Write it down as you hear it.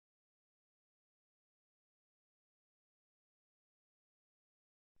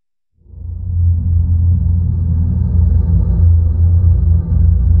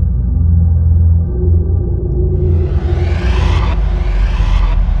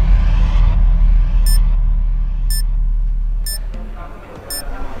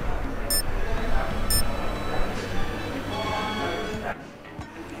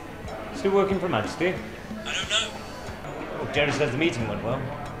Still working for Majesty? I don't know. Oh, Jerry says the meeting went well.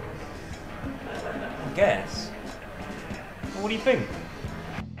 I guess. Well, what do you think?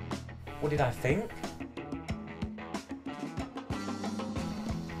 What did I think?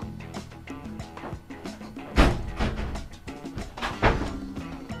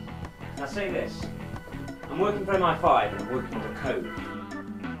 Now say this. I'm working for MI5 and I'm working on a code.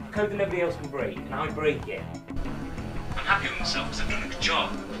 A code that nobody else can break, and I break it. I'm happy with myself because I've done a good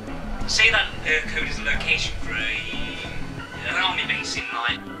job. Say that code is a location for an army base in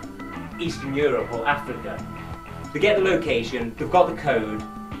like Eastern Europe or Africa. They get the location, they've got the code,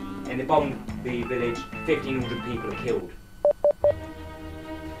 and they bomb the village, 1,500 people are killed.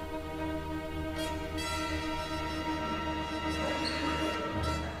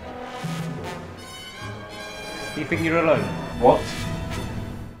 Do you think you're alone? What?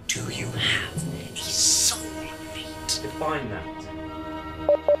 Do you have a soulmate? Define that.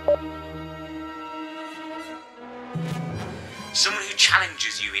 Someone who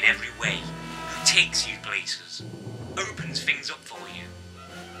challenges you in every way, who takes you places, opens things up for you.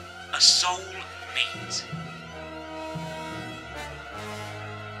 A soulmate.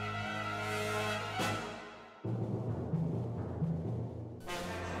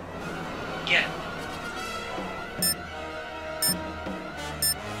 Yeah.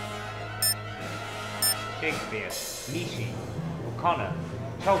 Shakespeare, Nietzsche, O'Connor,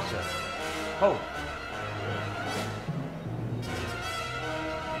 Chaucer, Pope.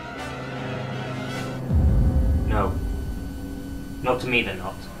 No. Not to me, they're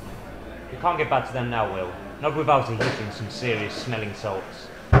not. You can't get back to them now, Will. Not without hitting some serious smelling salts.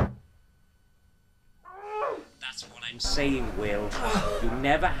 That's what I'm saying, Will. You'll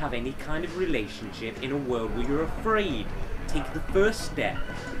never have any kind of relationship in a world where you're afraid. Take the first step,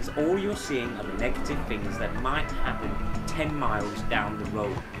 because all you're seeing are the negative things that might happen 10 miles down the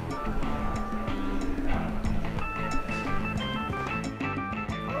road.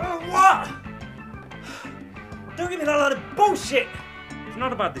 What? Don't give me that lot of bullshit! It's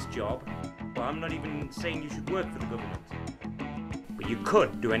not about this job. Well, I'm not even saying you should work for the government. But you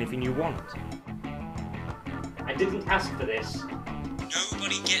could do anything you want. I didn't ask for this.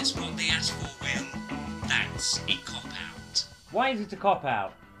 Nobody gets what they ask for, Will. That's a cop-out. Why is it a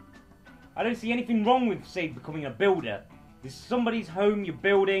cop-out? I don't see anything wrong with, say, becoming a builder. This is somebody's home you're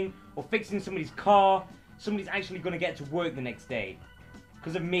building, or fixing somebody's car. Somebody's actually going to get to work the next day.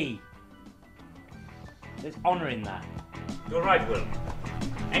 Because of me. There's honour in that. You're right, Will.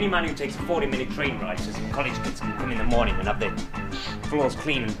 Any man who takes a 40-minute train ride so some college kids can come in the morning and have their floors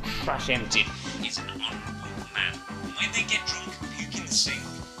clean and trash emptied Is an honourable man. When they get drunk, puke in the sink,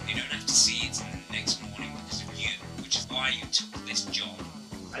 they don't have to see it the next morning because of you, which is why you took this job.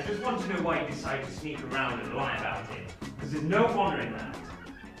 I just want to know why you decided to sneak around and lie about it. Because there's no honour in that.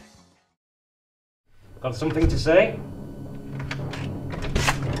 Got something to say?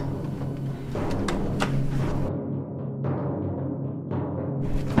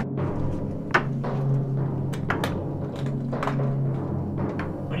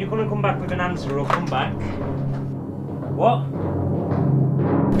 When you're going to come back with an answer or come back. What?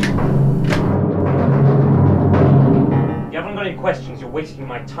 You haven't got any questions, you're wasting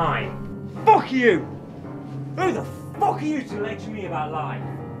my time. Fuck you! Who the fuck are you to lecture me about life?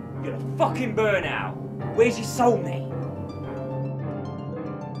 You're a fucking burnout. Where's your soulmate?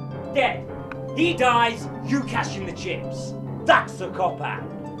 Dead. He dies, you cash in the chips. That's the cop-out.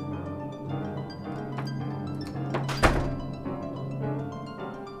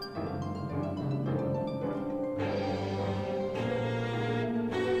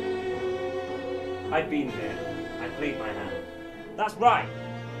 I've been there. I played my hand. That's right.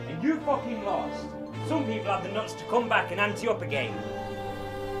 And you fucking lost. Some people have the nuts to come back and ante up again.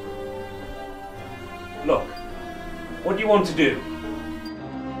 Look, what do you want to do?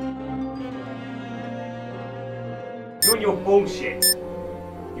 You and your bullshit.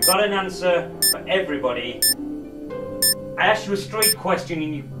 You got an answer for everybody. I asked you a straight question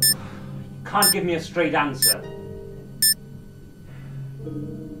and you can't give me a straight answer.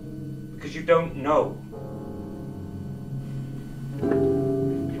 Because you don't know.